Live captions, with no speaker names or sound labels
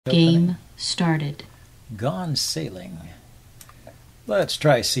Game started. Gone sailing. Let's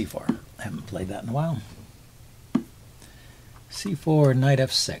try c4. Haven't played that in a while. c4, knight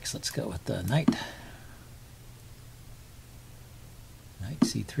f6. Let's go with the knight. Knight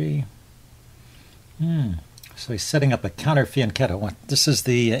c3. So he's setting up a counter fianchetto. This is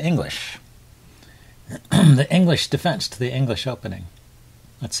the English. The English defense to the English opening.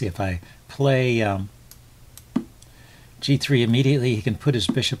 Let's see if I play g3 immediately. He can put his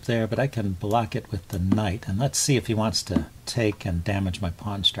bishop there, but I can block it with the knight. And let's see if he wants to take and damage my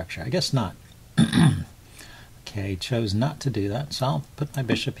pawn structure. I guess not. Okay, chose not to do that, so I'll put my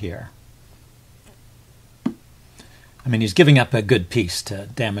bishop here. I mean, he's giving up a good piece to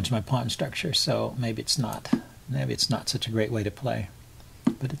damage my pawn structure, so maybe it's not such a great way to play,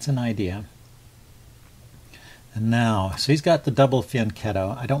 but it's an idea. And now, so he's got the double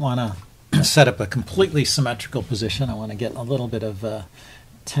fianchetto. I don't want to set up a completely symmetrical position. I want to get a little bit of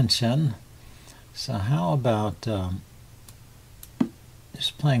tension. So how about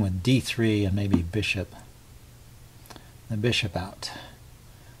just playing with d3 and maybe bishop, the bishop out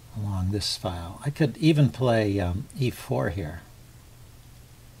along this file. I could even play e4 here.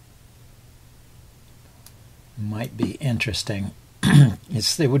 Might be interesting.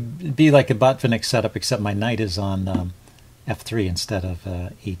 It would be like a Botvinnik setup, except my knight is on f3 instead of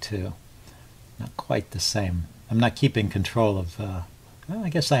e2. Not quite the same. I'm not keeping control of, well, I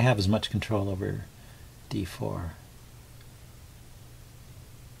guess I have as much control over d4.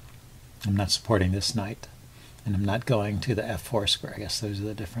 I'm not supporting this knight, and I'm not going to the f4 square. I guess those are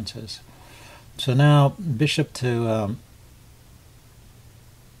the differences. So now bishop to,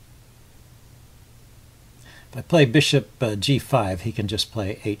 if I play bishop g5, he can just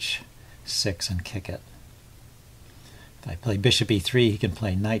play h6 and kick it. If I play bishop e3, he can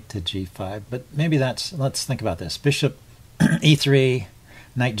play knight to g5. But maybe that's, let's think about this. Bishop e3,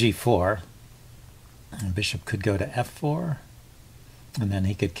 knight g4. And bishop could go to f4, and then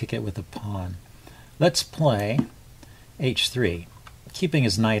he could kick it with a pawn. Let's play h3, keeping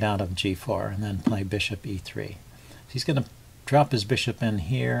his knight out of g4, and then play bishop e3. He's going to drop his bishop in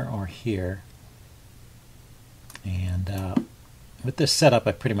here or here. And with this setup,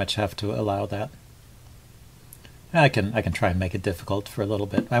 I pretty much have to allow that. I can try and make it difficult for a little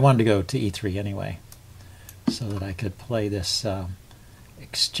bit. I wanted to go to e3 anyway, so that I could play this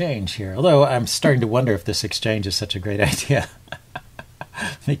exchange here. Although I'm starting to wonder if this exchange is such a great idea,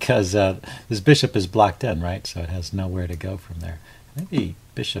 because this bishop is blocked in, right? So it has nowhere to go from there. Maybe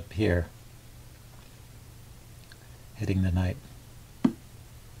bishop here, hitting the knight.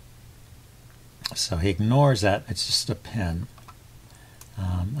 So he ignores that. It's just a pin.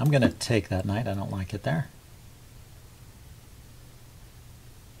 I'm going to take that knight. I don't like it there.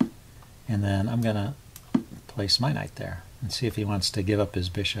 And then I'm going to place my knight there and see if he wants to give up his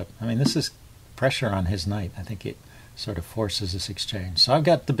bishop. I mean, this is pressure on his knight. I think it sort of forces this exchange. So I've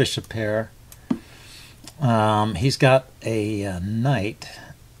got the bishop pair. He's got a knight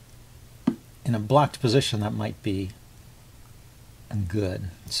in a blocked position that might be good.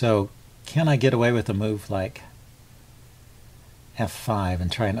 So can I get away with a move like f5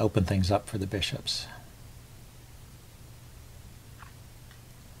 and try and open things up for the bishops?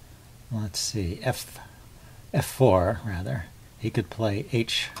 Let's see, f4 rather. He could play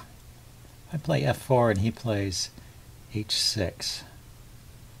I play f4 and he plays h6.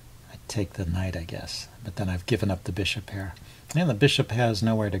 I take the knight, I guess, but then I've given up the bishop here. And the bishop has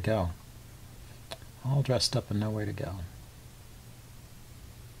nowhere to go. All dressed up and nowhere to go.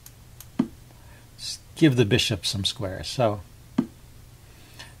 Give the bishop some squares. So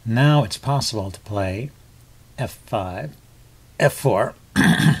now it's possible to play f5, f4,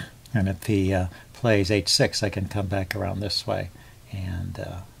 and if he plays h6, I can come back around this way, and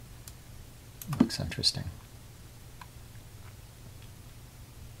looks interesting.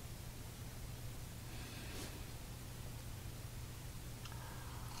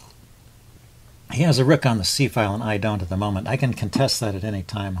 He has a rook on the c-file and I don't at the moment. I can contest that at any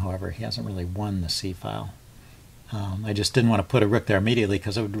time, however. He hasn't really won the c-file. I just didn't want to put a rook there immediately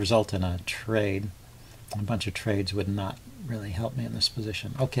because it would result in a trade. A bunch of trades would not really help me in this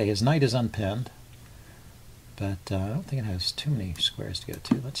position. Okay, his knight is unpinned, but I don't think it has too many squares to go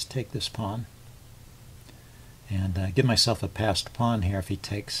to. Let's take this pawn and give myself a passed pawn here. If he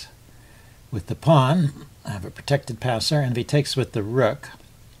takes with the pawn, I have a protected passer, and if he takes with the rook,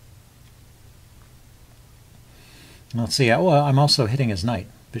 let's see, well, I'm also hitting his knight.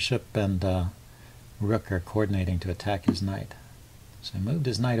 Bishop and rook are coordinating to attack his knight. So he moved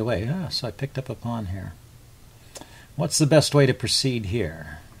his knight away. So I picked up a pawn here. What's the best way to proceed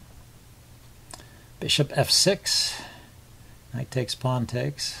here? Bishop f6, Knight takes, pawn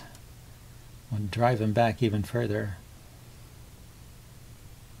takes. Would drive him back even further.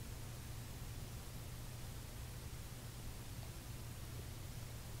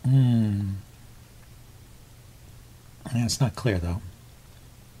 Yeah, it's not clear though.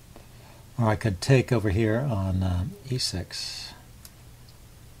 Or I could take over here on e6.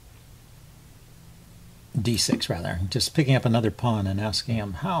 d6 rather, just picking up another pawn and asking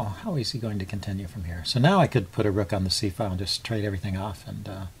him how is he going to continue from here. So now I could put a rook on the c file and just trade everything off, and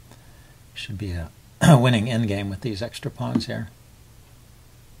should be a winning endgame with these extra pawns here.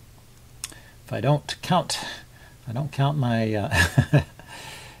 If I don't count my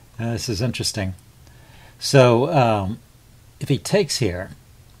this is interesting. So if he takes here,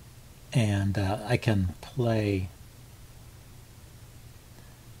 and I can play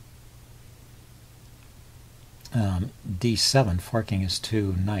d7, forking his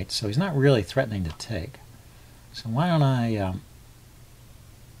two knights, so he's not really threatening to take. So why don't I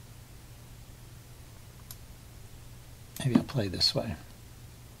maybe I'll play this way.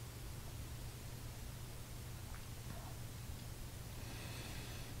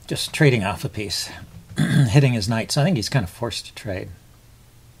 Just trading off a piece, hitting his knights. I think he's kind of forced to trade.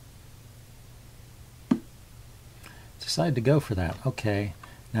 Decided to go for that. Okay,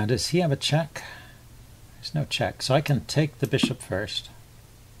 now does he have a check? There's no check, so I can take the bishop first,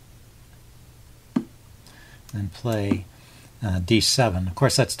 then play d7. Of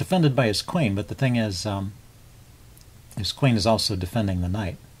course, that's defended by his queen, but the thing is, his queen is also defending the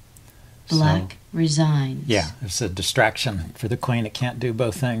knight. Black resigns. Yeah, it's a distraction for the queen. It can't do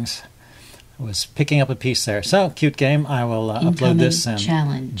both things. I was picking up a piece there. So, cute game. I will upload this and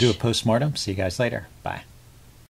challenge. do a post-mortem. See you guys later. Bye.